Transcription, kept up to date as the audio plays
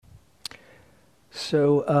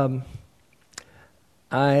So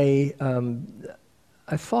I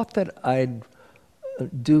thought that I'd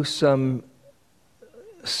do some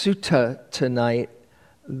sutta tonight,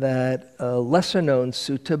 that lesser known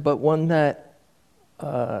sutta, but one that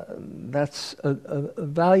that's a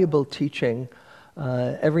valuable teaching.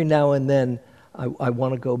 Every now and then I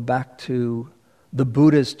want to go back to the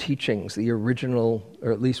Buddha's teachings, the original,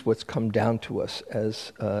 or at least what's come down to us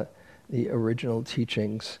as the original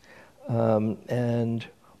teachings. And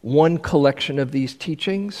one collection of these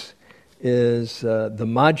teachings is the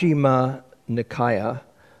Majjhima Nikaya,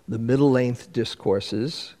 the middle-length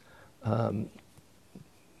discourses,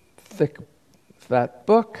 thick, fat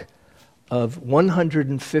book of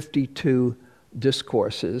 152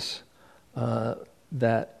 discourses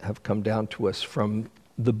that have come down to us from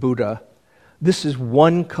the Buddha. This is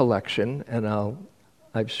one collection, and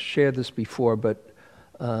I've shared this before, but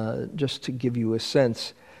just to give you a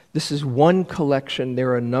sense, this is one collection. There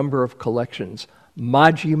are a number of collections.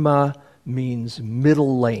 Majjhima means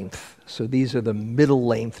middle length, so these are the middle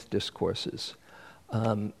length discourses.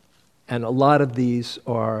 And a lot of these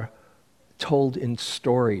are told in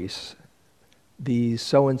stories. The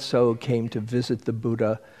so-and-so came to visit the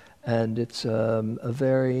Buddha, and it's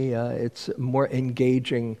it's more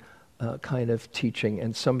engaging kind of teaching.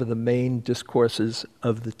 And some of the main discourses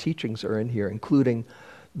of the teachings are in here, including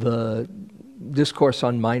the discourse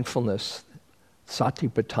on mindfulness,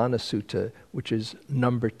 Satipatthana Sutta, which is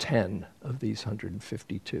number 10 of these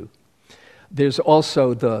 152. There's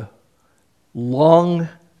also the long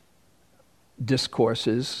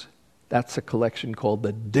discourses. That's a collection called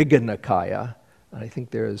the Digha Nikaya. I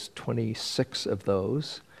think there's 26 of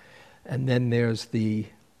those. And then there's the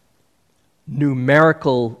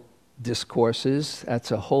numerical discourses.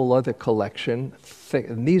 That's a whole other collection.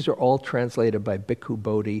 And these are all translated by Bhikkhu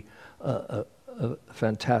Bodhi, a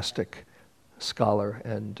fantastic scholar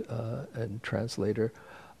and translator.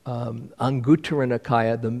 Anguttara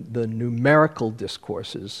Nikaya, the numerical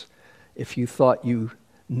discourses. If you thought you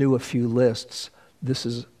knew a few lists, this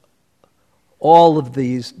is all of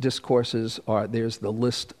these discourses are. There's the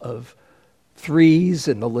list of threes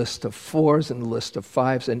and the list of fours and the list of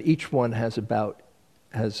fives, and each one has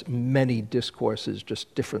many discourses,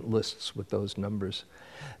 just different lists with those numbers.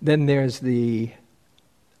 Then there's the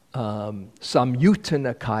Samyutta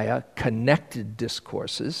Nikaya, connected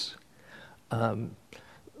discourses,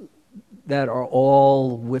 that are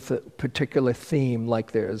all with a particular theme,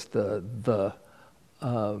 like there's the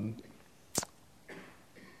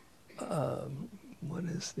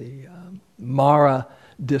Mara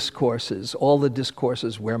discourses, all the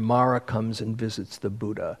discourses where Mara comes and visits the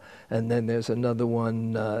Buddha. And then there's another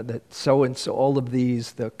one that so-and-so, all of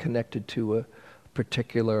these, they're connected to a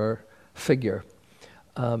particular figure.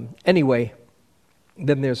 Anyway,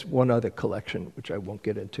 then there's one other collection, which I won't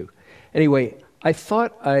get into. Anyway, I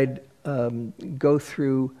thought I'd go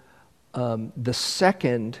through the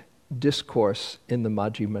second discourse in the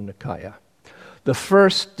Majjhima Nikaya. The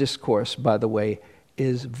first discourse, by the way,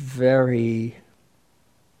 is very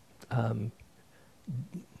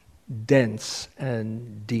dense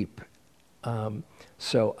and deep.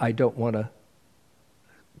 So I don't want to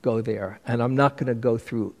go there. And I'm not going to go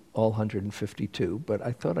through all 152, but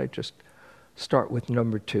I thought I'd just start with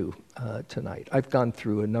number 2 tonight. I've gone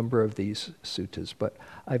through a number of these suttas, but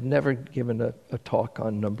I've never given a talk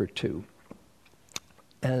on number 2.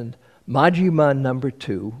 And Majjhima number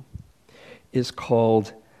 2 is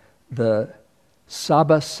called the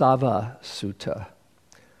Sabbāsava Sutta,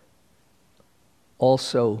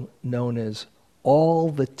 also known as all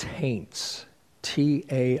the taints,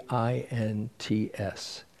 Taints,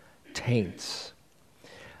 taints.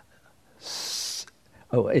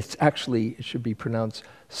 It should be pronounced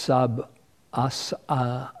Sabbāsava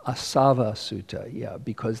Sutta,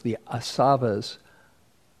 because the asavas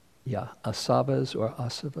or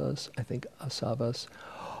asavas, I think asavas,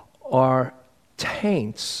 are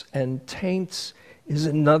taints, and taints is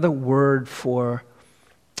another word for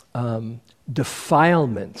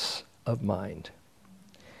defilements of mind.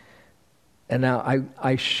 And now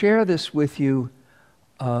I share this with you.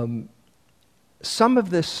 Some of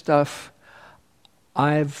this stuff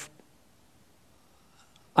I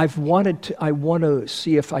want to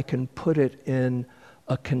see if I can put it in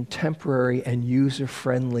a contemporary and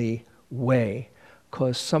user-friendly way,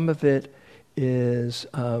 because some of it is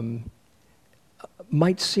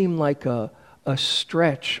might seem like a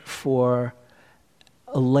stretch for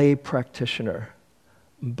a lay practitioner,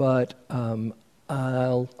 but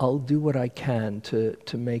I'll do what I can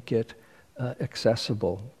to make it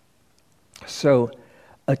accessible. So,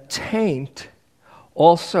 a taint,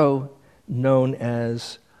 also known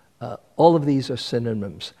as All of these are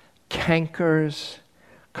synonyms. Cankers,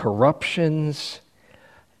 corruptions,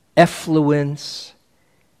 effluence,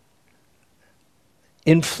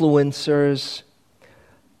 influencers.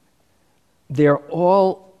 They're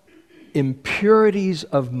all impurities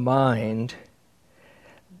of mind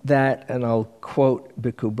that, and I'll quote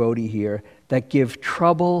Bhikkhu Bodhi here, that give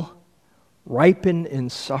trouble, ripen in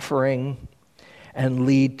suffering, and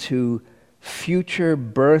lead to future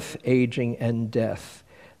birth, aging, and death.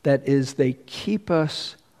 That is, they keep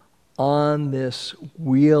us on this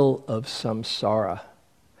wheel of samsara.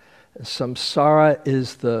 Samsara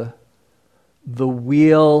is the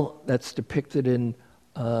wheel that's depicted in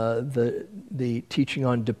the teaching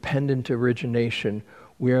on dependent origination,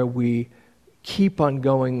 where we keep on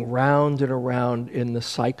going round and around in the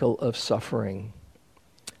cycle of suffering.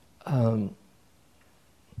 And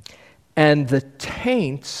the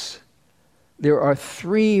taints, there are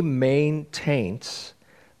three main taints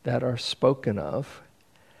that are spoken of,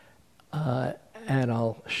 and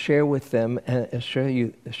I'll share with them and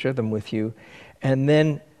share them with you, and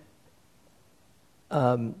then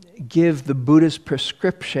give the Buddha's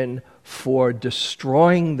prescription for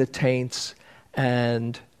destroying the taints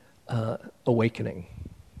and awakening.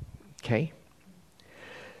 Okay?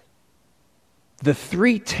 The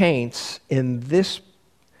three taints in this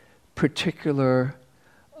particular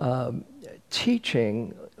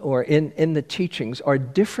teaching, or in the teachings, are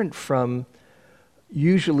different from,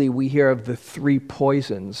 usually we hear of the three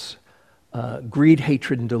poisons, greed,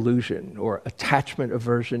 hatred, and delusion, or attachment,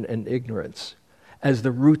 aversion, and ignorance, as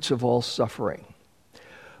the roots of all suffering.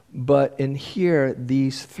 But in here,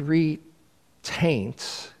 these three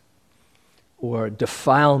taints, or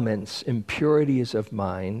defilements, impurities of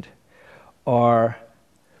mind, are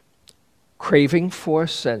craving for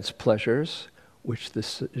sense pleasures, which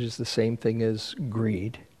this is the same thing as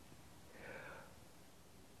greed,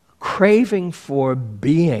 craving for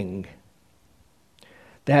being,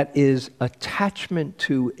 that is attachment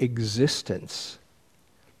to existence.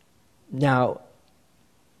 Now,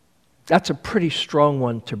 that's a pretty strong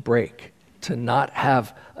one to break, to not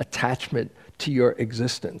have attachment to your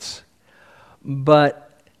existence. But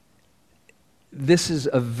this is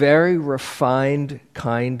a very refined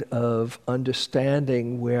kind of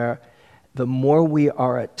understanding where the more we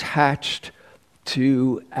are attached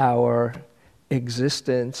to our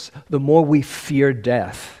existence, the more we fear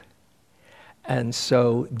death. And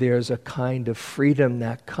so there's a kind of freedom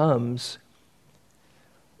that comes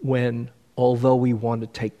when, although we want to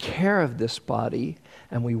take care of this body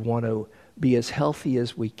and we want to be as healthy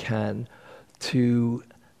as we can, to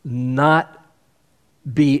not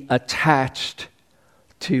be attached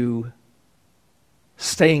to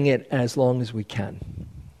staying it as long as we can.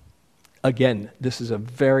 Again, this is a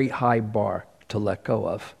very high bar to let go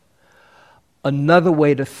of. Another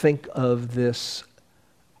way to think of this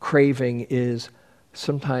craving is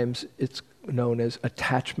sometimes it's known as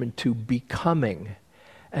attachment to becoming.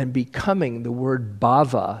 And becoming, the word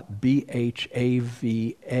bhava, B-H-A-V-A,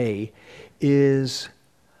 is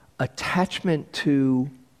attachment to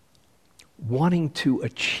wanting to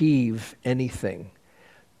achieve anything,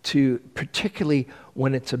 to particularly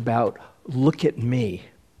when it's about look at me,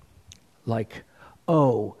 like,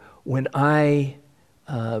 oh, when I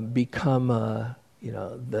become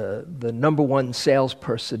the number one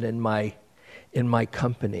salesperson in my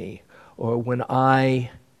company, or when I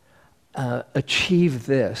achieve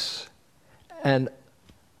this. And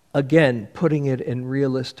again, putting it in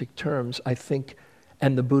realistic terms, I think,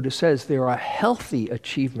 and the Buddha says, there are healthy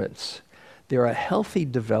achievements. There are healthy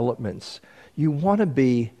developments. You want to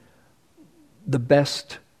be the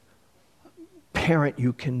best parent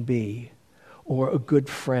you can be, or a good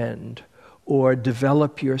friend, or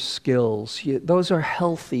develop your skills. Those are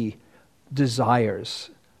healthy desires.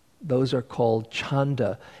 Those are called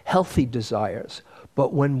chanda, healthy desires.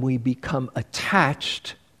 But when we become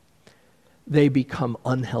attached, they become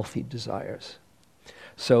unhealthy desires.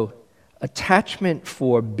 So attachment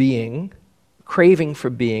for being, craving for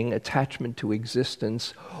being, attachment to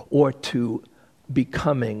existence, or to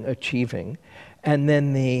becoming, achieving. And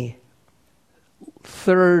then the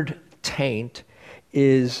third taint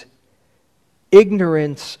is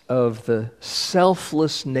ignorance of the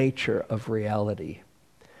selfless nature of reality.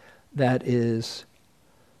 That is,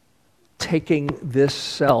 taking this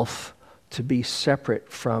self to be separate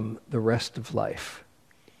from the rest of life.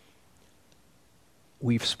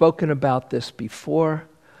 We've spoken about this before.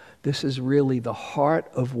 This is really the heart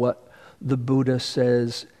of what the Buddha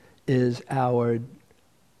says is our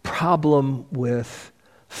problem with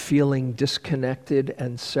feeling disconnected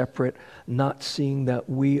and separate, not seeing that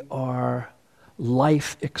we are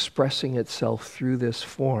life expressing itself through this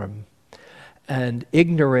form. And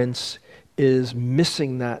ignorance is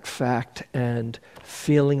missing that fact and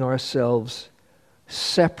feeling ourselves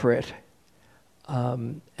separate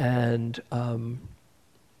and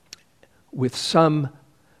with some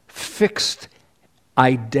fixed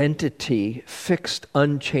identity, fixed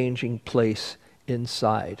unchanging place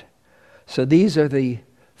inside. So these are the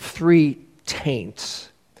three taints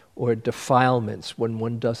or defilements. When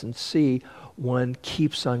one doesn't see, one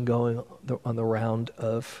keeps on going on the round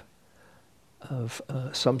of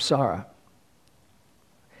samsara.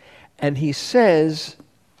 And he says,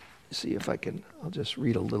 see if I can, I'll just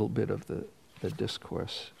read a little bit of the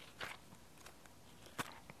discourse.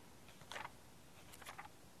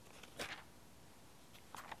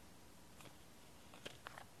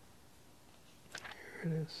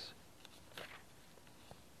 Here it is.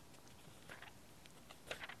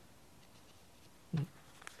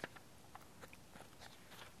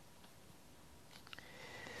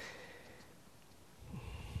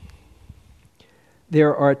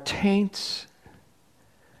 There are taints.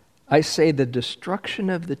 I say the destruction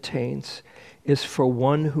of the taints is for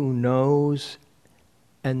one who knows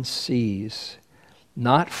and sees,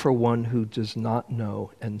 not for one who does not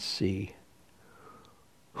know and see.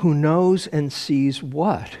 Who knows and sees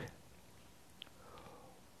what?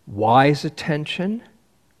 Wise attention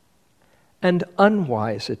and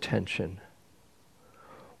unwise attention.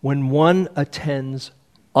 When one attends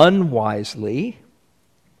unwisely,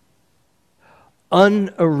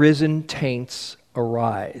 unarisen taints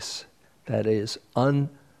arise. That is,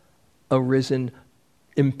 unarisen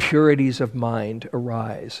impurities of mind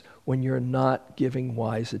arise when you're not giving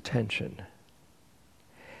wise attention.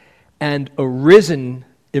 And arisen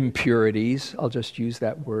impurities, I'll just use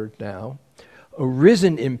that word now,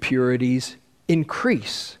 arisen impurities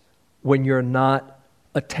increase when you're not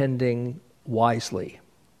attending wisely.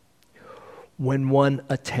 When one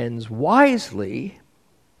attends wisely,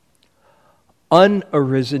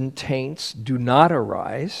 unarisen taints do not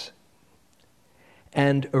arise,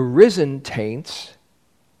 and arisen taints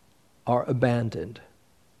are abandoned.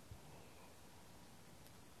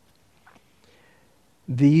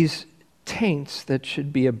 These taints that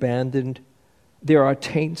should be abandoned, there are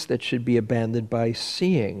taints that should be abandoned by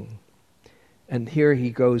seeing. And here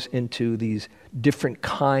he goes into these different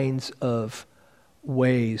kinds of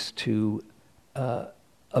ways to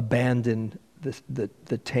abandon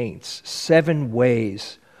the taints. 7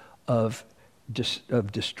 ways of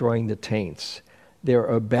destroying the taints. There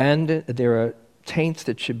are taints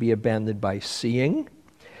that should be abandoned by seeing.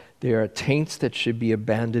 There are taints that should be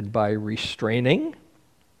abandoned by restraining.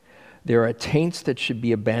 There are taints that should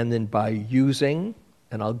be abandoned by using,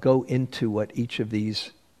 and I'll go into what each of these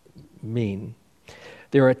mean.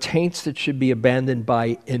 There are taints that should be abandoned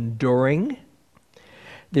by enduring.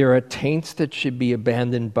 There are taints that should be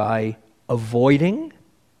abandoned by avoiding.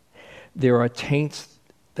 There are taints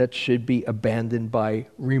that should be abandoned by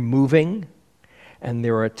removing. And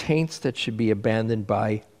there are taints that should be abandoned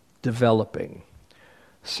by developing.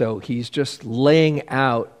 So he's just laying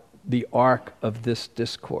out the arc of this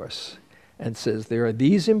discourse and says there are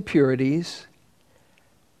these impurities,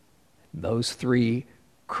 those 3,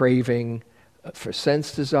 craving for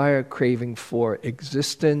sense desire, craving for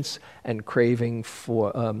existence, and craving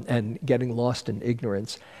for and getting lost in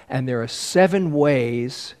ignorance. And there are 7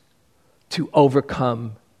 ways to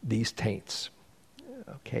overcome these taints.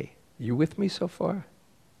 Okay, you with me so far?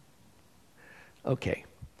 Okay.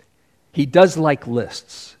 He does like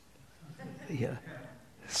lists. Yeah.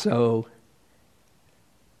 So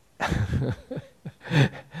it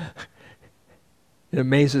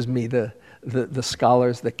amazes me the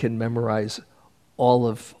scholars that can memorize all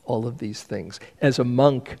of these things. As a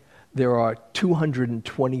monk, there are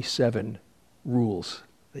 227 rules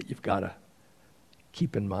that you've got to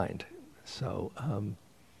keep in mind. So,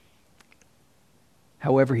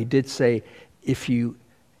 however, he did say, if you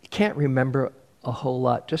can't remember a whole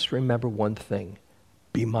lot, just remember one thing: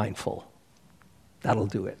 be mindful. That'll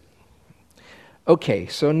do it. Okay,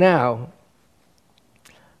 so now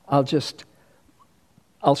I'll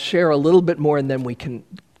share a little bit more, and then we can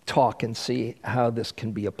talk and see how this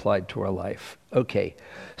can be applied to our life. Okay,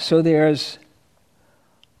 so there's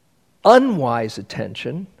unwise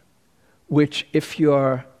attention, which if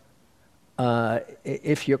you're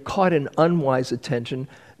caught in unwise attention,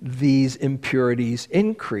 these impurities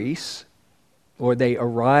increase, or they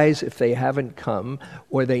arise if they haven't come,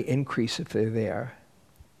 or they increase if they're there.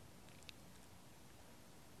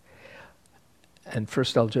 And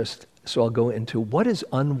first I'll go into what is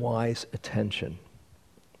unwise attention.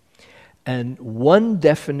 And one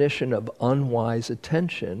definition of unwise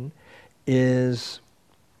attention is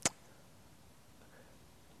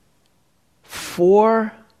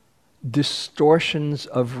 4 distortions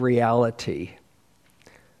of reality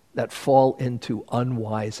that fall into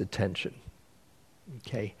unwise attention.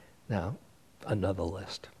 Okay, now another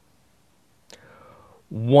list.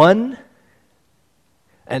 1,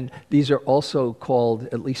 and these are also called,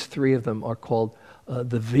 at least 3 of them are called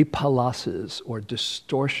the vipalasas, or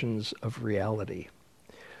distortions of reality.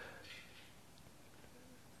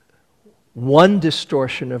 1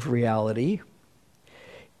 distortion of reality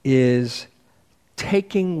is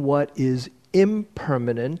taking what is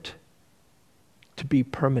impermanent to be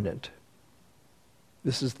permanent.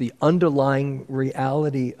 This is the underlying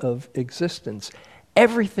reality of existence.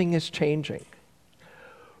 Everything is changing.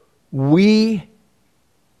 We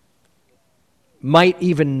might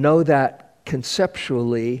even know that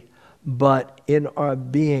conceptually, but in our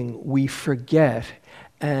being we forget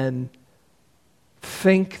and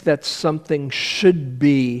think that something should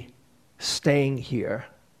be staying here.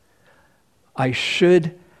 I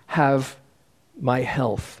should have my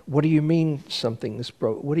health. What do you mean something is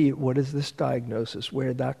broken? What is this diagnosis? Where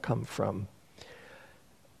did that come from?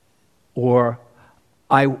 Or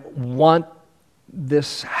I want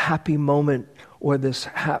this happy moment, or this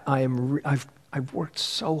I've worked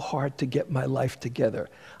so hard to get my life together.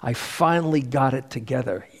 I finally got it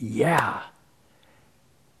together. Yeah.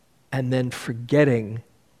 And then forgetting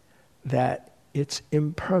that it's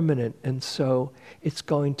impermanent, and so it's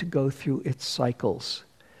going to go through its cycles.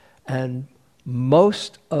 And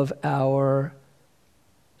most of our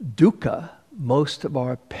dukkha, most of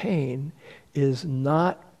our pain, is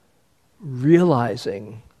not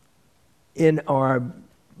realizing in our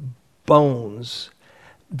bones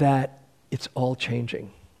that it's all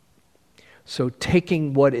changing. So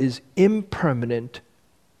taking what is impermanent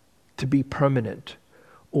to be permanent,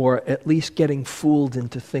 or at least getting fooled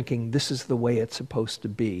into thinking this is the way it's supposed to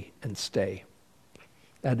be and stay.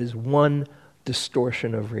 That is 1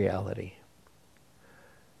 distortion of reality.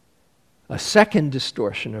 A second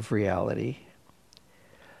distortion of reality,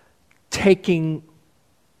 taking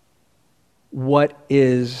what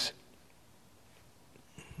is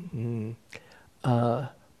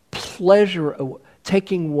pleasure,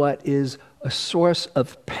 taking what is a source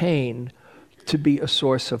of pain to be a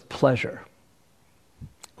source of pleasure.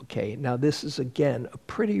 Okay, now this is again a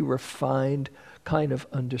pretty refined kind of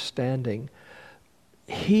understanding.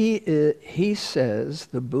 He says,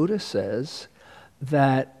 the Buddha says,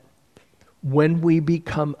 that when we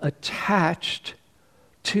become attached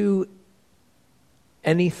to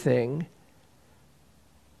anything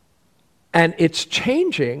and it's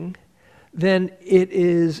changing, then it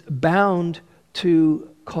is bound to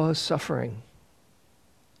cause suffering.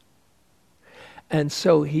 And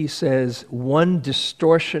so he says, 1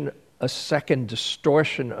 distortion, a second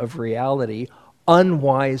distortion of reality,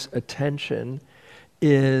 unwise attention,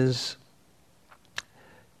 is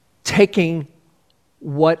taking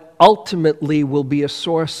what ultimately will be a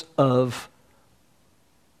source of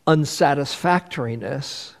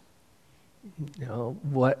unsatisfactoriness,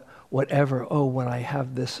 whatever, when I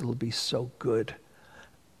have this, it'll be so good.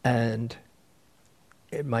 And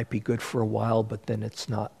it might be good for a while, but then it's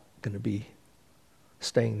not going to be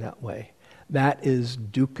staying that way. That is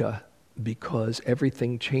dukkha, because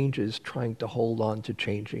everything changes. Trying to hold on to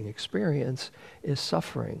changing experience is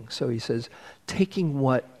suffering. So he says, taking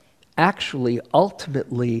what actually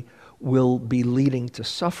ultimately will be leading to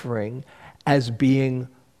suffering as being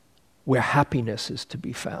where happiness is to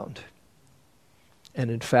be found. And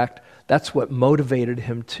in fact, that's what motivated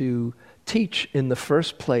him to teach in the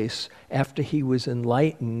first place. After he was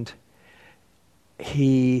enlightened,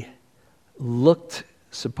 he looked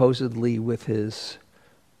supposedly with his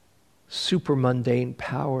super mundane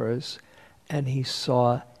powers, and he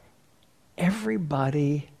saw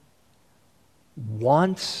everybody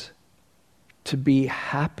wants to be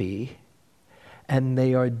happy, and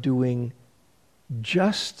they are doing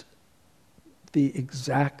just the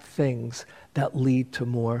exact things that lead to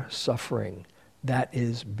more suffering. That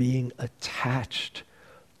is being attached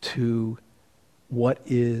to what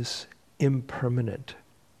is impermanent.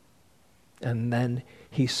 And then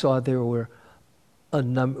he saw there were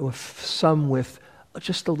some with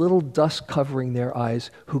just a little dust covering their eyes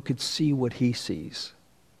who could see what he sees.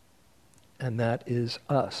 And that is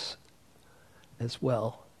us as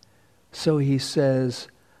well. So he says,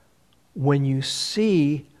 when you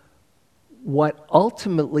see what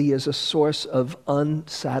ultimately is a source of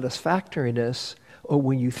unsatisfactoriness, or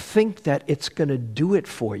when you think that it's going to do it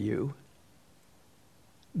for you,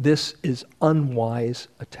 this is unwise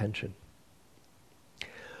attention.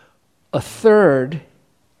 A third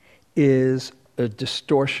is a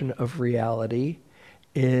distortion of reality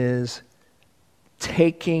is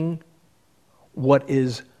taking what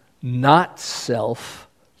is not self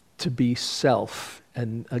to be self.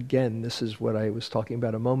 And again, this is what I was talking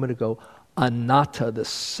about a moment ago, anatta, the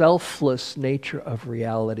selfless nature of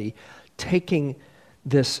reality, taking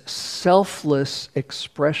this selfless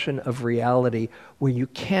expression of reality where you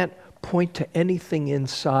can't point to anything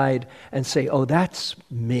inside and say, oh, that's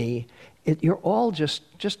me. You're all just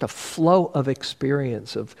a flow of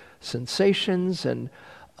experience, of sensations and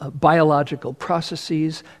biological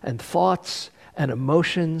processes and thoughts and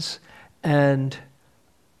emotions, and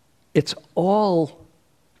it's all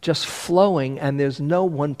just flowing, and there's no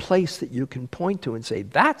one place that you can point to and say,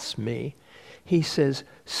 that's me. He says,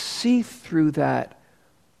 see through that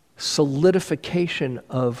solidification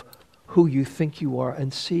of who you think you are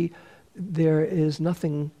and see there is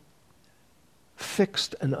nothing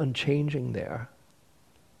fixed and unchanging there.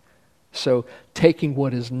 So taking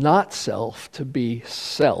what is not self to be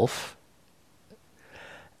self.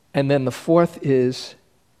 And then the fourth is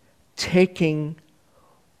taking,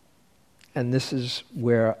 and this is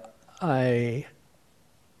where I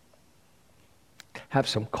have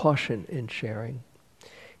some caution in sharing.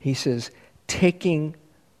 He says, taking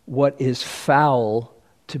what is foul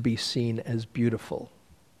to be seen as beautiful.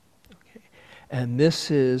 Okay. And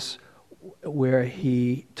this is where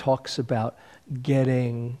he talks about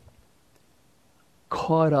getting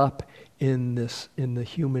caught up in the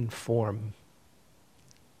human form,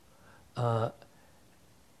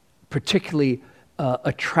 particularly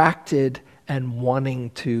attracted and wanting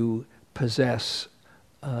to possess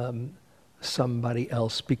somebody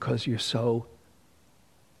else because you're so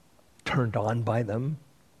turned on by them.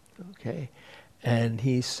 Okay, and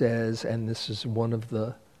he says, and this is one of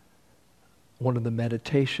the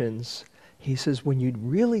meditations. He says, when you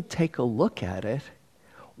really take a look at it,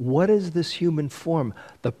 what is this human form?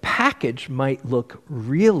 The package might look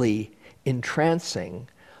really entrancing,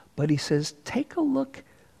 but he says, take a look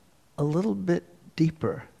a little bit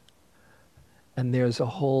deeper. And there's a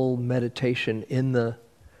whole meditation in the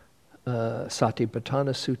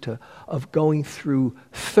Satipatthana Sutta of going through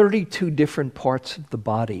 32 different parts of the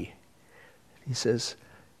body. He says,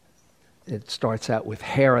 it starts out with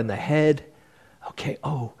hair on the head. Okay,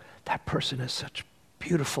 oh, that person has such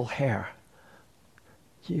beautiful hair.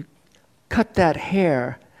 You cut that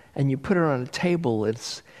hair and you put it on a table,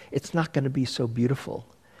 it's not going to be so beautiful.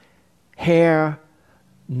 Hair,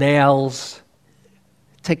 nails,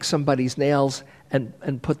 take somebody's nails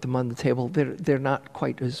and put them on the table. They're not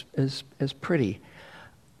quite as pretty.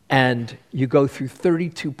 And you go through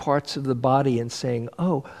 32 parts of the body and saying,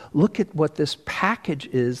 oh, look at what this package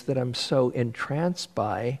is that I'm so entranced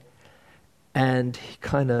by. And he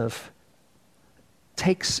kind of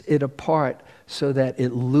takes it apart so that it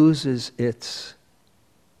loses its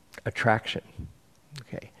attraction.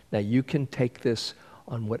 Okay. Now you can take this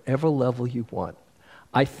on whatever level you want.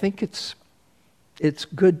 I think it's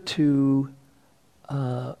good to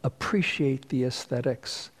appreciate the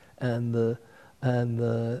aesthetics and the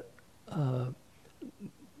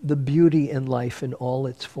beauty in life in all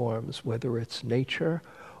its forms, whether it's nature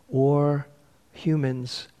or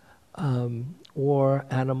humans or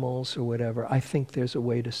animals or whatever. I think there's a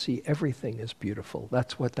way to see everything as beautiful.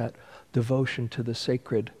 That's what that devotion to the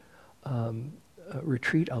sacred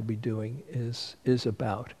retreat I'll be doing is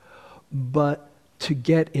about. But to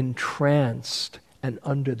get entranced and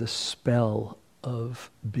under the spell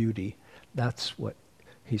of beauty, that's what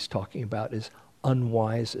he's talking about, is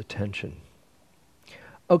unwise attention.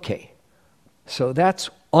 Okay, so that's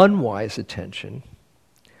unwise attention.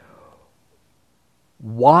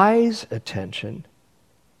 Wise attention,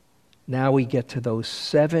 now we get to those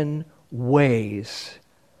 7 ways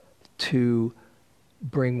to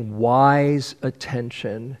bring wise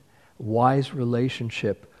attention, wise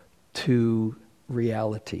relationship to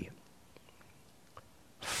reality.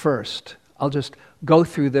 First, I'll just go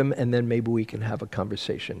through them and then maybe we can have a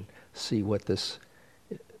conversation, see what this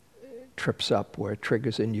trips up or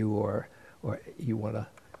triggers in you or you want to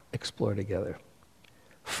explore together.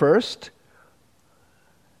 First,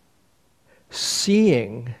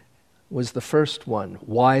 seeing was the first one,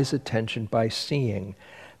 wise attention by seeing.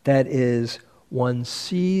 That is, one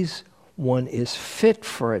sees one is fit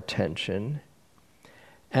for attention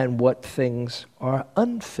and what things are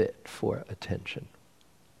unfit for attention.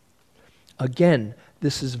 Again,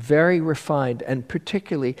 this is very refined, and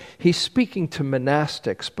particularly, he's speaking to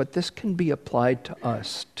monastics, but this can be applied to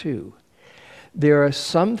us too. There are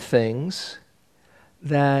some things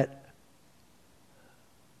that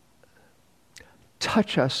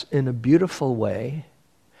touch us in a beautiful way,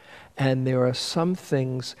 And there are some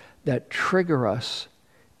things that trigger us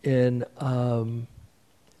in a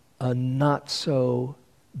not so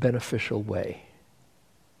beneficial way.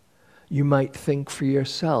 You might think for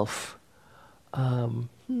yourself,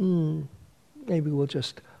 maybe we'll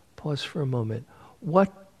just pause for a moment.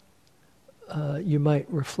 You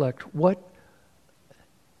might reflect, what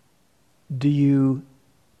do you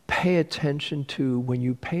pay attention to? When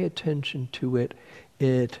you pay attention to it,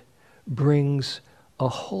 it brings a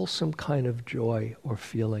wholesome kind of joy or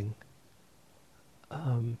feeling.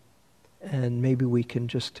 And maybe we can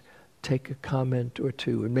just take a comment or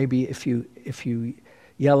two. And maybe if you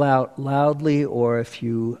yell out loudly, or if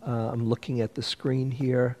you, I'm looking at the screen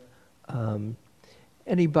here,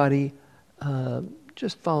 anybody,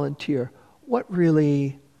 just volunteer. What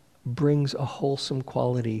really brings a wholesome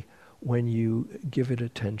quality when you give it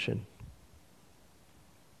attention?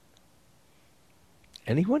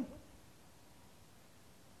 Anyone?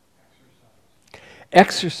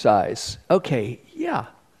 Exercise. Okay, yeah,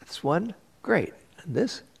 that's one. Great. And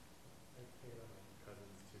this?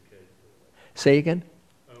 Say again?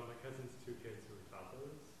 My cousin's 2 kids who are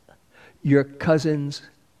toddlers. Your cousin's?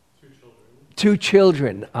 2 children. 2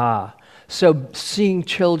 children. Ah. So seeing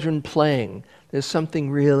children playing, there's something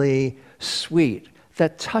really sweet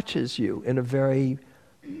that touches you in a very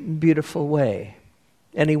beautiful way.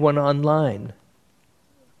 Anyone online?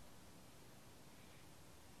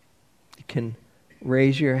 You can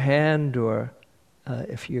raise your hand, or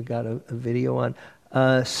if you got a video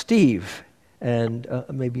on. Steve, and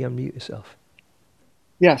maybe unmute yourself.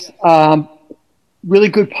 Yes, really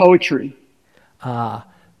good poetry.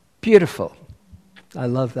 Beautiful. I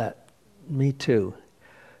love that. Me too.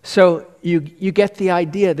 So you get the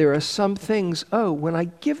idea. There are some things, when I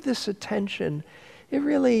give this attention, it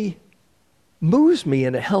really moves me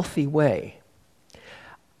in a healthy way.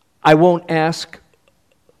 I won't ask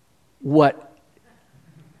what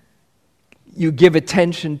you give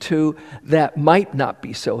attention to that might not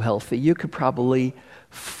be so healthy. You could probably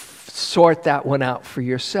sort that one out for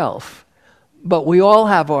yourself. But we all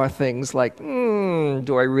have our things like,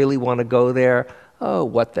 do I really want to go there? Oh,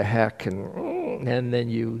 what the heck? And then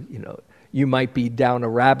you might be down a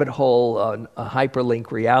rabbit hole on a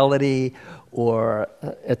hyperlink reality, or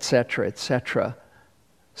et cetera, et cetera.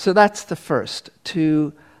 So that's the first,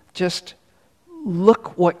 to just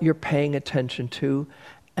look what you're paying attention to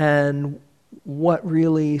and what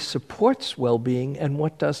really supports well-being and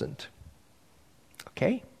what doesn't.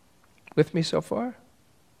 Okay? With me so far?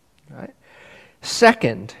 All right.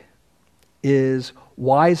 Second is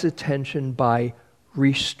wise attention by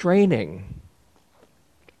restraining.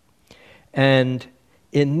 And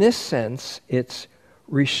in this sense, it's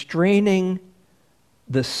restraining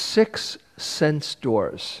the 6 sense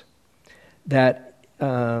doors. That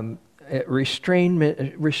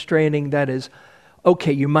restraining, that is,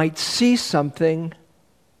 okay, you might see something,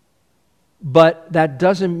 but that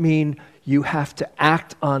doesn't mean you have to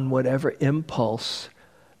act on whatever impulse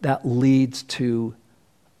that leads to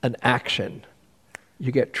an action.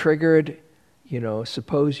 You get triggered,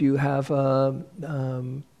 suppose you have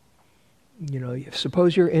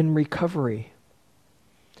suppose you're in recovery,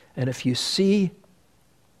 and if you see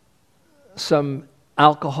some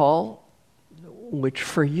alcohol, which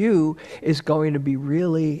for you is going to be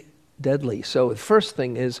really deadly. So the first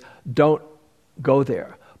thing is, don't go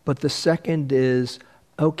there. But the second is,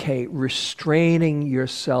 okay, restraining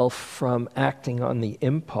yourself from acting on the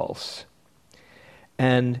impulse.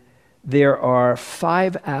 And there are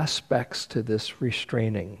 5 aspects to this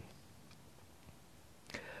restraining.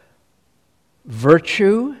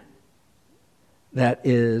 Virtue, that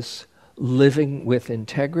is living with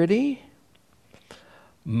integrity.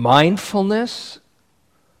 Mindfulness,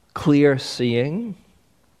 clear seeing.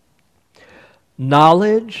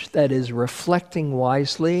 Knowledge, that is reflecting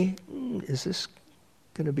wisely. Is this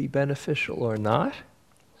going to be beneficial or not?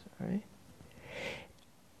 Sorry.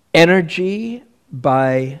 Energy,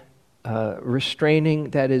 by restraining,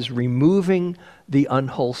 that is removing the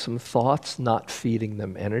unwholesome thoughts, not feeding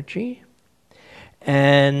them energy.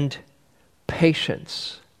 And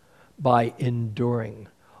patience, by enduring.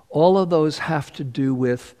 All of those have to do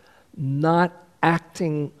with not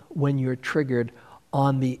acting when you're triggered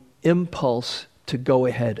on the impulse to go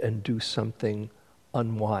ahead and do something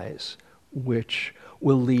unwise, which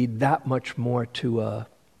will lead that much more to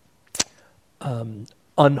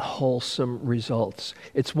unwholesome results.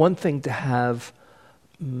 It's one thing to have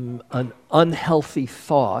an unhealthy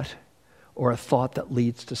thought, or a thought that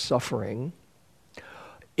leads to suffering.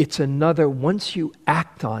 It's another, once you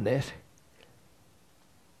act on it,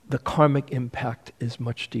 the karmic impact is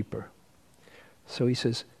much deeper. So he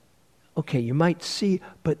says, Okay, you might see,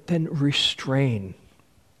 but then restrain.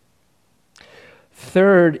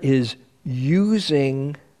 Third is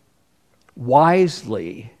using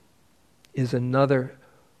wisely is another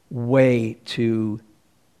way to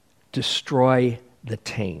destroy the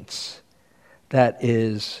taints. That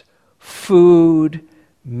is food,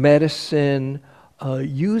 medicine,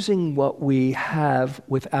 using what we have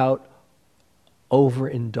without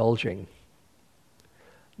overindulging.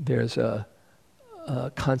 There's a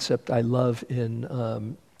concept I love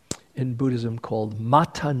in Buddhism called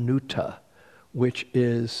Matanutta, which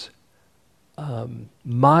is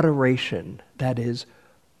moderation. That is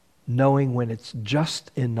knowing when it's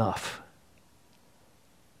just enough.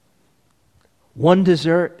 One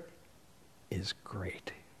dessert is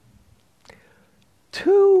great.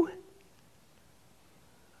 2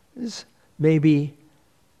 is maybe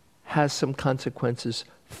has some consequences.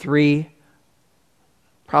 3,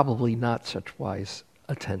 probably not such wise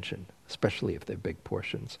attention, especially if they're big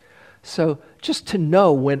portions. So just to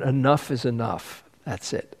know when enough is enough,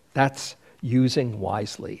 that's it. That's using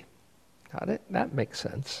wisely. Got it? That makes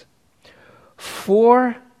sense.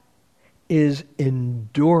 4 is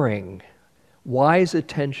enduring. Wise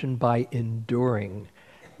attention by enduring.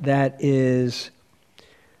 That is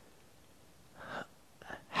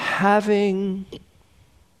having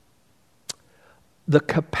the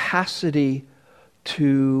capacity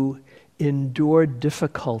to endure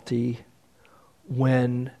difficulty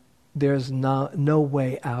when there's no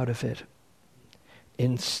way out of it.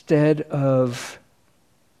 Instead of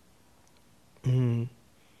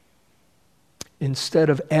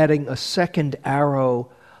adding a second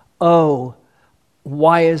arrow, oh,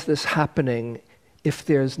 why is this happening? If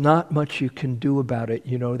there's not much you can do about it,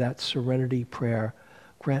 you know, that serenity prayer,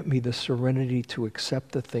 grant me the serenity to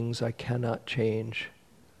accept the things I cannot change,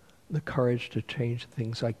 the courage to change the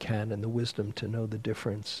things I can, and the wisdom to know the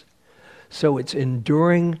difference. So it's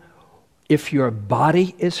enduring. If your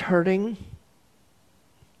body is hurting,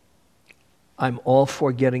 I'm all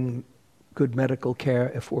for getting good medical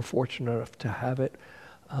care if we're fortunate enough to have it.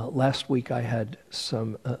 Last week I had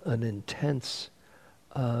an intense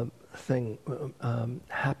thing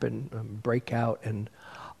happen, break out, and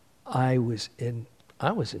I was in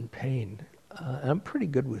pain. I'm pretty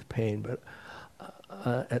good with pain, but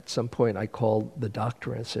at some point I called the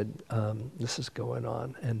doctor and said, this is going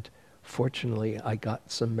on. And fortunately I got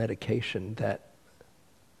some medication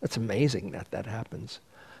that's amazing that happens.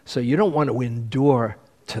 So you don't want to endure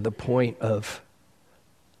to the point of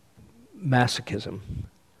masochism.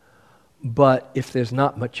 But if there's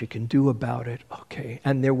not much you can do about it, okay.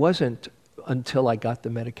 And there wasn't until I got the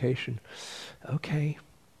medication. Okay,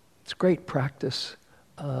 it's great practice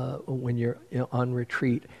when you're on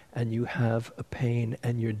retreat and you have a pain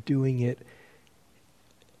and you're doing it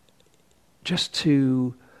just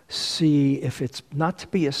to see if it's, not to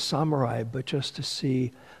be a samurai, but just to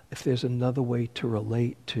see if there's another way to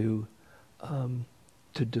relate to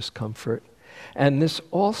discomfort. And this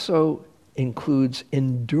also includes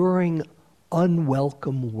enduring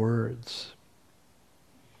unwelcome words.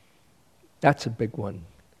 That's a big one.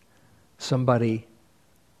 Somebody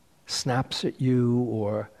snaps at you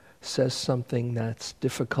or says something that's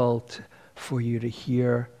difficult for you to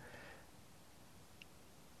hear.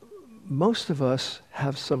 Most of us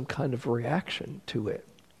have some kind of reaction to it.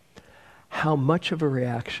 How much of a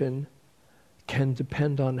reaction can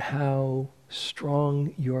depend on how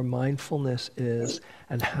strong your mindfulness is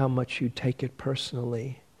and how much you take it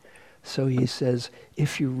personally. So he says,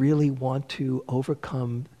 if you really want to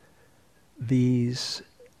overcome these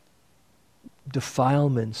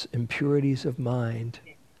defilements, impurities of mind,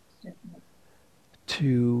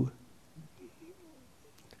 to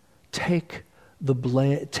take the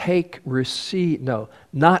blame,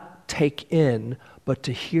 not take in, but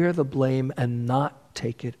to hear the blame and not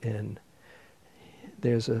take it in.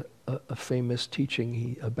 There's a famous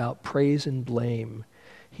teaching about praise and blame.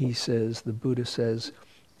 He says, the Buddha says,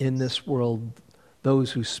 in this world,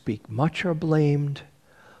 those who speak much are blamed,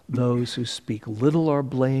 those who speak little are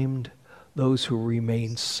blamed, those who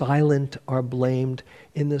remain silent are blamed.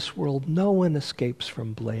 In this world, no one escapes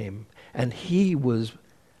from blame. And he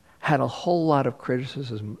had a whole lot of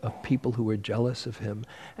criticism of people who were jealous of him,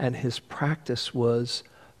 and his practice was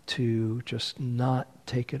to just not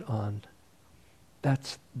take it on.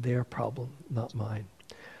 That's their problem, not mine.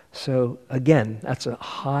 So again, that's a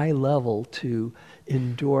high level to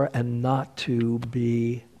endure and not to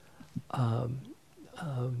be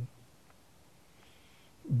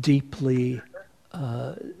deeply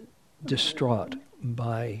distraught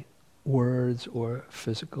by words or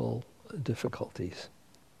physical difficulties.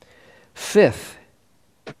 5th,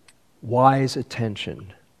 wise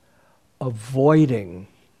attention. avoiding,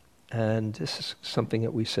 and this is something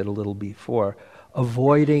that we said a little before,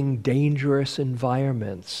 avoiding dangerous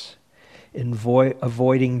environments,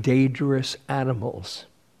 avoiding dangerous animals,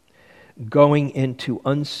 going into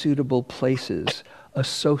unsuitable places,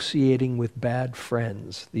 associating with bad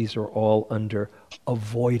friends. These are all under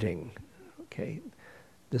avoiding. Okay,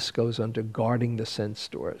 this goes under guarding the sense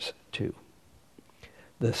doors too.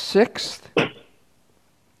 The sixth,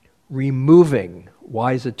 removing,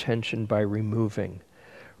 wise attention by removing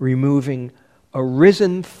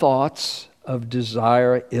arisen thoughts of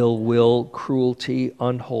desire, ill will, cruelty,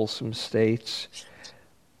 unwholesome states.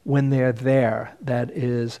 When they're there, that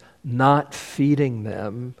is, not feeding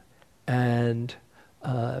them and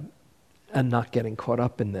not getting caught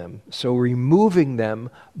up in them. So removing them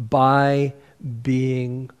by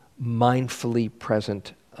being mindfully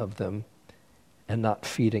present of them and not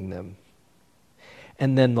feeding them.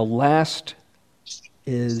 And then the last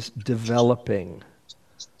is developing.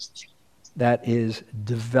 That is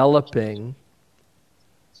developing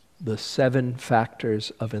the 7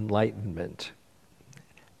 factors of enlightenment.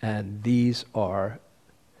 And these are,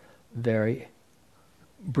 very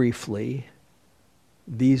briefly,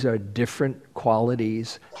 these are different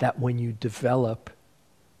qualities that when you develop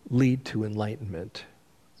lead to enlightenment.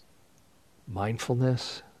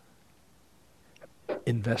 Mindfulness,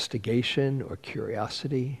 investigation or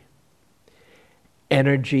curiosity,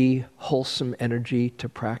 energy, wholesome energy to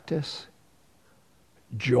practice,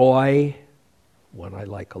 joy, one I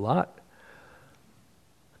like a lot,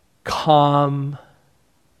 calm,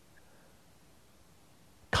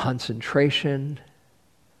 concentration,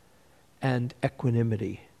 and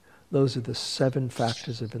equanimity. Those are the 7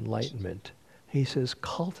 factors of enlightenment. He says,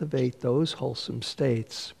 cultivate those wholesome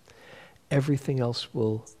states, everything else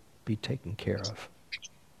will be taken care of.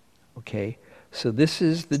 Okay, so this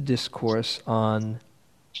is the discourse on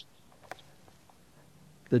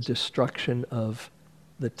the destruction of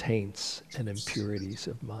the taints and impurities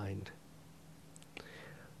of mind.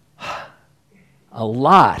 A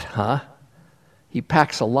lot, huh? He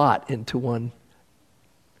packs a lot into one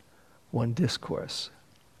discourse.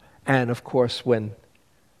 And of course, when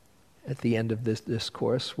at the end of this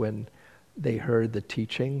discourse, when they heard the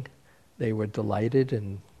teaching, they were delighted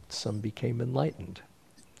and some became enlightened.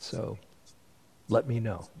 So let me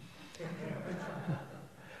know.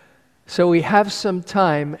 So we have some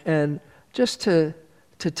time, and just to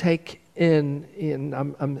take in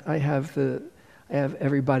I have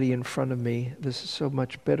everybody in front of me. This is so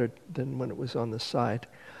much better than when it was on the side.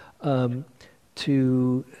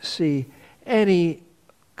 To see any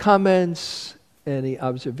comments, any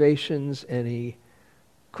observations, any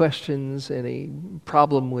questions, any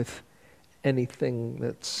problem with anything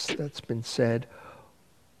that's been said.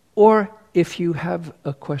 Or if you have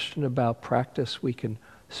a question about practice, we can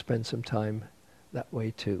spend some time that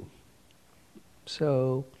way too.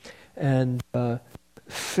 So, and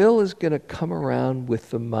Phil is going to come around with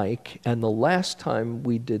the mic, and the last time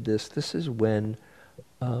we did this is when,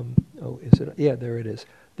 is it? Yeah, there it is.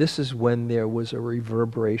 This is when there was a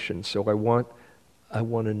reverberation. So I want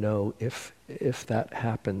to know if that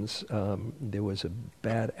happens. There was a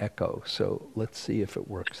bad echo, so let's see if it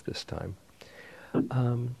works this time.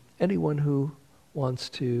 Anyone who wants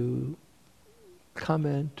to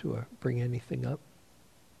comment or bring anything up?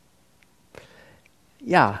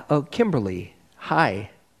 Yeah. Oh, Kimberly.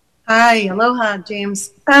 Hi. Hi. Aloha,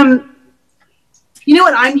 James. You know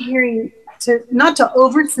what I'm hearing, not to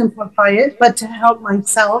oversimplify it, but to help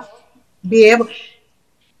myself be able,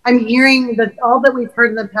 I'm hearing that all that we've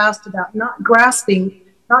heard in the past about not grasping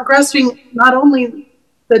not only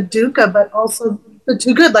the dukkha, but also the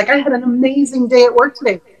too good. Like I had an amazing day at work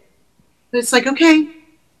today. It's like, okay.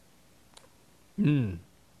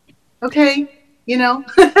 Okay, you know.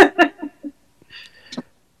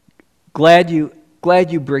 Glad you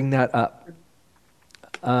bring that up.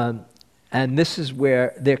 And this is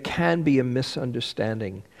where there can be a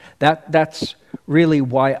misunderstanding. That's really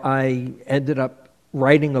why I ended up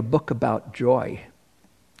writing a book about joy.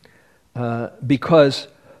 Because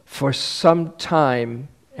for some time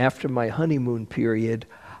after my honeymoon period,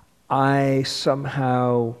 I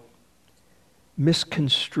somehow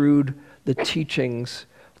misconstrued the teachings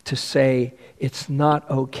to say it's not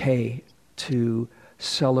okay to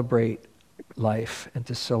celebrate life and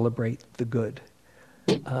to celebrate the good,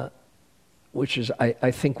 which is, I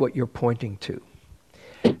think, what you're pointing to.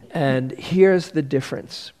 And here's the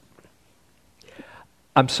difference.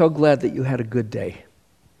 I'm so glad that you had a good day.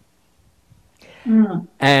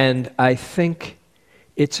 And I think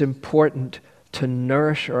it's important to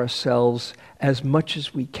nourish ourselves as much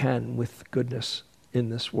as we can with goodness in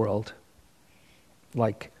this world.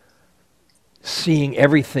 Like seeing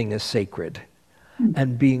everything as sacred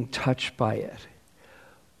and being touched by it.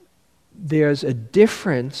 There's a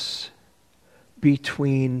difference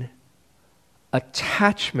between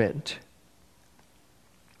attachment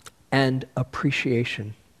and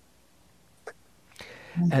appreciation.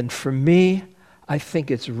 And for me, I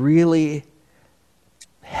think it's really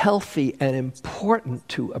healthy and important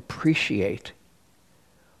to appreciate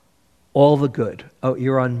all the good. Oh,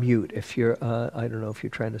 you're on mute. If you're, I don't know if you're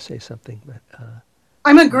trying to say something, but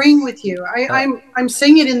I'm agreeing with you. I'm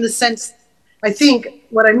saying it in the sense, I think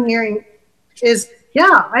what I'm hearing is,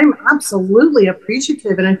 yeah, I'm absolutely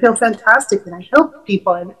appreciative and I feel fantastic and I help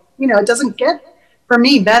people, and it doesn't get for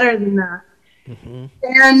me better than that. Mm-hmm.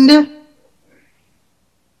 And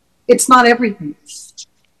it's not everything.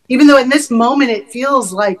 Even though in this moment it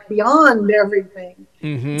feels like beyond everything.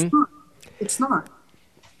 Mm-hmm. It's not.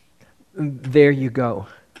 There you go.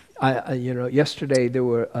 Yesterday there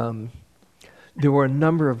were a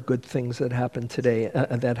number of good things that happened today.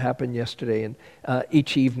 That happened yesterday, and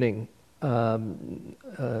each evening, when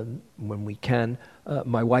we can,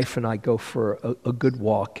 my wife and I go for a good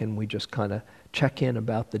walk, and we just kind of check in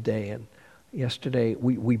about the day. And yesterday,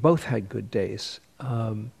 we both had good days,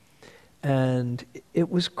 and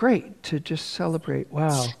it was great to just celebrate.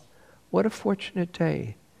 Wow, what a fortunate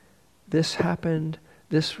day! This happened.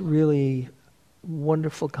 This really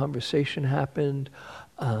wonderful conversation happened.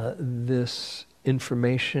 This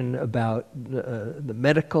information about the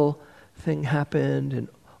medical thing happened, and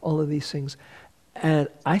all of these things. And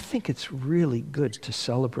I think it's really good to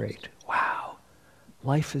celebrate. Wow,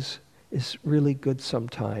 life is really good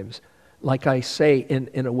sometimes. Like I say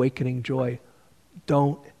in Awakening Joy,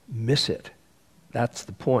 don't miss it. That's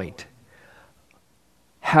the point.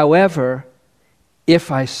 However,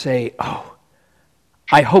 if I say,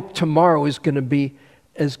 I hope tomorrow is going to be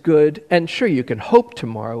as good, and sure, you can hope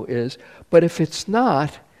tomorrow is, but if it's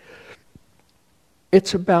not,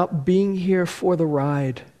 it's about being here for the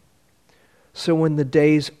ride. So when the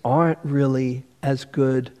days aren't really as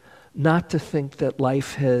good, not to think that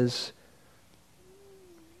life has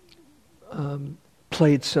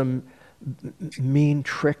played some mean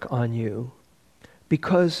trick on you,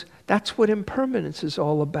 because that's what impermanence is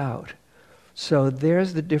all about. So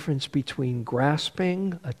there's the difference between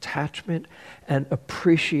grasping, attachment, and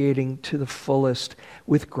appreciating to the fullest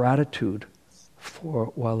with gratitude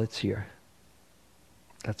for while it's here.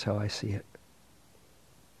 That's how I see it.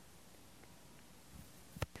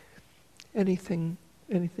 Anything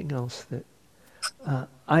else that...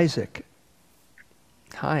 Isaac.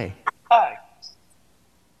 Hi. Hi.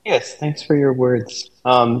 Yes, thanks for your words.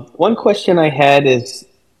 One question I had is,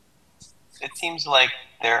 it seems like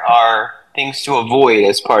there are things to avoid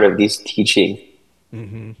as part of this teaching.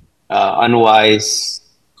 Mm-hmm. Unwise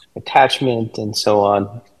attachment and so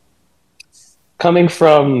on. Coming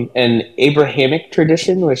from an Abrahamic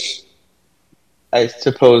tradition, which I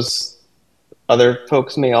suppose other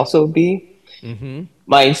folks may also be,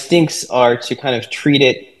 my instincts are to kind of treat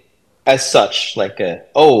it as such, like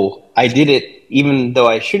I did it even though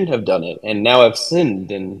I shouldn't have done it, and now I've sinned,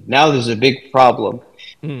 and now there's a big problem.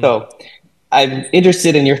 So I'm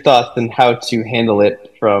interested in your thoughts on how to handle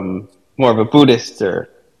it from more of a Buddhist or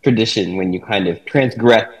tradition when you kind of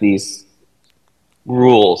transgress these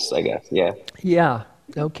rules, I guess. Yeah. Yeah.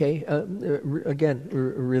 Okay. Again, a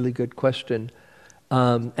really good question.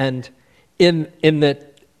 And in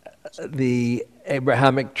the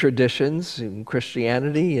Abrahamic traditions in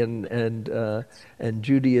Christianity and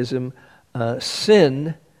Judaism,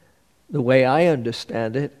 sin, the way I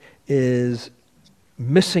understand it, is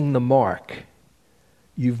missing the mark.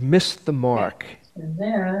 You've missed the mark. And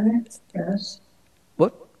then, yes.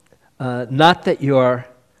 What? Not that you're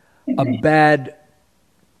a bad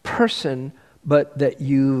person, but that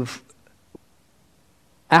you've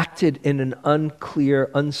acted in an unclear,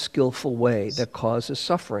 unskillful way that causes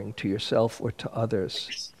suffering to yourself or to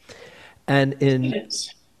others. And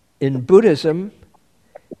in Buddhism,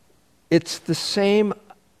 it's the same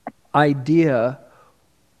idea,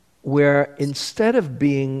 where instead of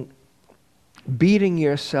beating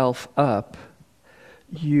yourself up,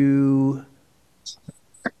 you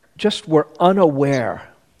just were unaware.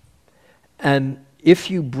 And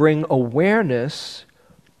if you bring awareness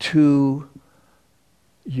to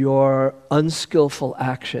your unskillful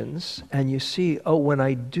actions, and you see, when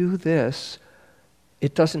I do this,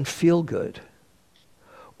 it doesn't feel good.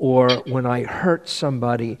 Or when I hurt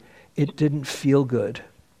somebody, it didn't feel good.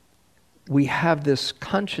 We have this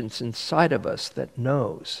conscience inside of us that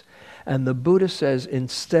knows. And the Buddha says,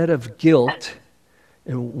 instead of guilt,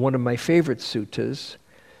 in one of my favorite suttas,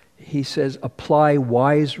 he says, apply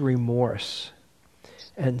wise remorse.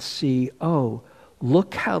 and see, oh,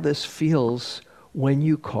 look how this feels when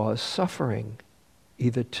you cause suffering,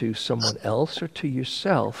 either to someone else or to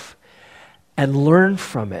yourself, and learn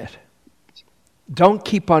from it. Don't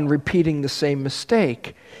keep on repeating the same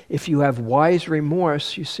mistake. If you have wise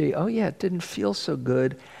remorse, you see, oh yeah, it didn't feel so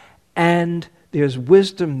good. And there's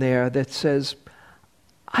wisdom there that says,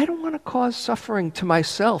 I don't want to cause suffering to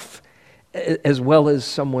myself as well as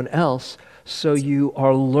someone else. So you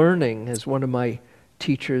are learning, as one of my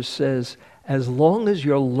teachers says, as long as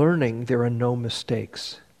you're learning, there are no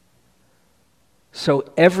mistakes.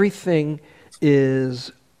 So everything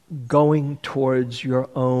is going towards your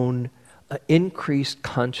own increased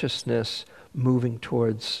consciousness, moving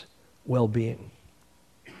towards well-being.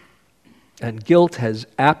 And guilt has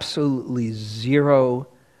absolutely zero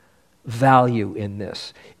value in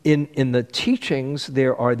this. In the teachings,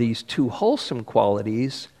 there are these two wholesome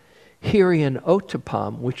qualities, hiri and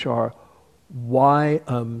ottapam, which are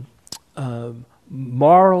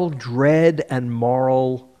moral dread and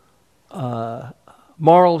moral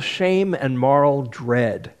shame and moral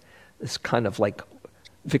dread. It's kind of like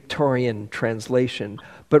Victorian translation.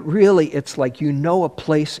 But really, it's like you know a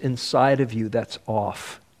place inside of you that's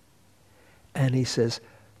off. And he says,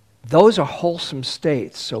 those are wholesome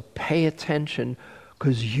states, so pay attention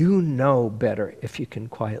because you know better if you can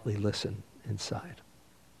quietly listen inside.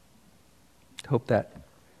 Hope that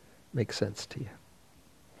makes sense to you.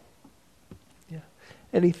 Yeah.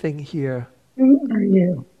 Anything here? Who are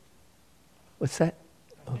you? What's that?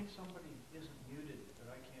 I think somebody isn't muted,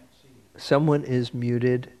 but I can't see. Someone is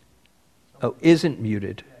muted. Oh, isn't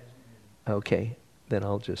muted. Okay, then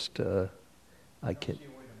I'll just, I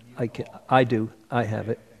do, I have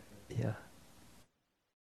it, yeah.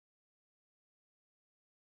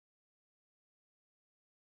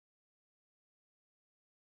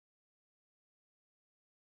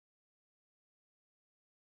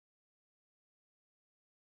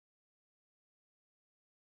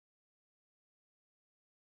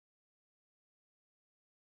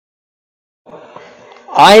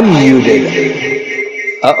 I'm muted.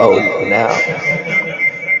 Uh-oh, now.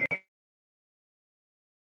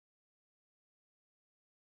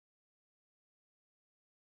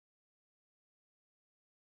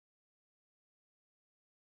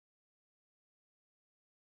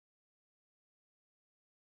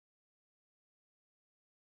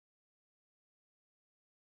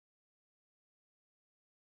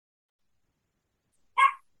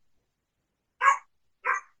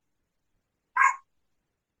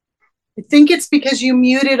 I think it's because you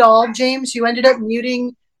muted all, James. You ended up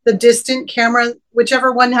muting the distant camera,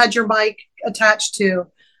 whichever one had your mic attached to.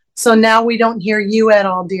 So now we don't hear you at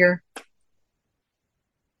all, dear.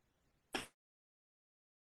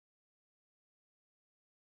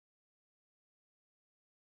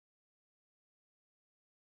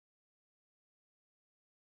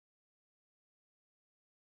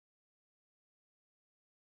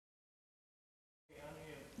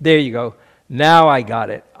 There you go. Now I got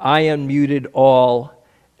it. I unmuted all,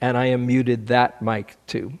 and I unmuted that mic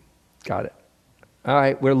too. Got it. All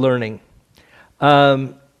right, we're learning.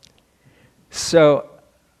 So,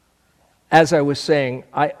 as I was saying,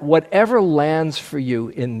 whatever lands for you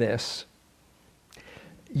in this,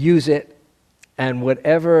 use it, and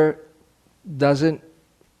whatever doesn't,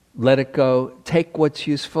 let it go. Take what's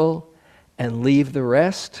useful and leave the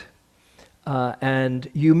rest. And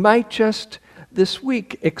you might just, this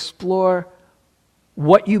week, explore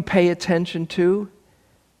what you pay attention to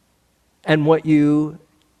and what you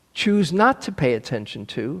choose not to pay attention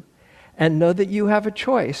to, and know that you have a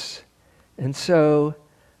choice. And so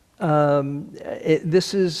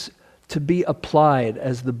this is to be applied,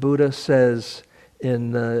 as the Buddha says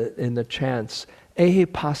in the chants, Ehe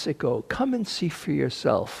pasiko, come and see for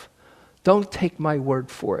yourself. Don't take my word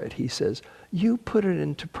for it, he says. You put it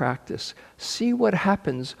into practice. See what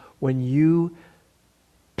happens when you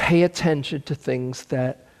pay attention to things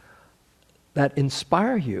that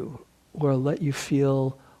inspire you or let you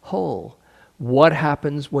feel whole. What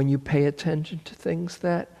happens when you pay attention to things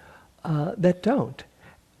that don't?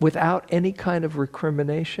 Without any kind of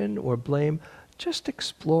recrimination or blame, just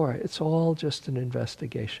explore. It's all just an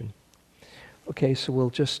investigation. Okay, so we'll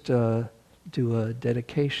just do a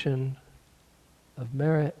dedication of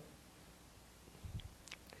merit.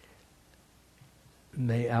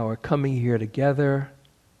 May our coming here together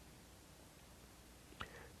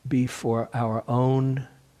be for our own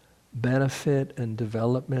benefit and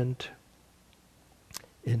development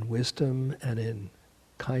in wisdom and in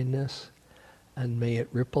kindness, and may it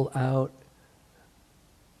ripple out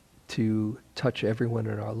to touch everyone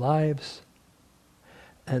in our lives,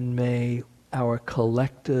 and may our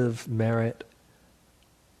collective merit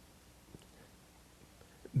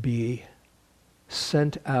be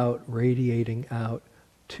sent out, radiating out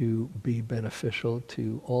to be beneficial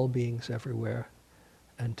to all beings everywhere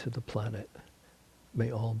and to the planet.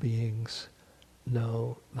 May all beings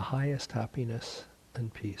know the highest happiness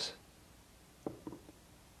and peace.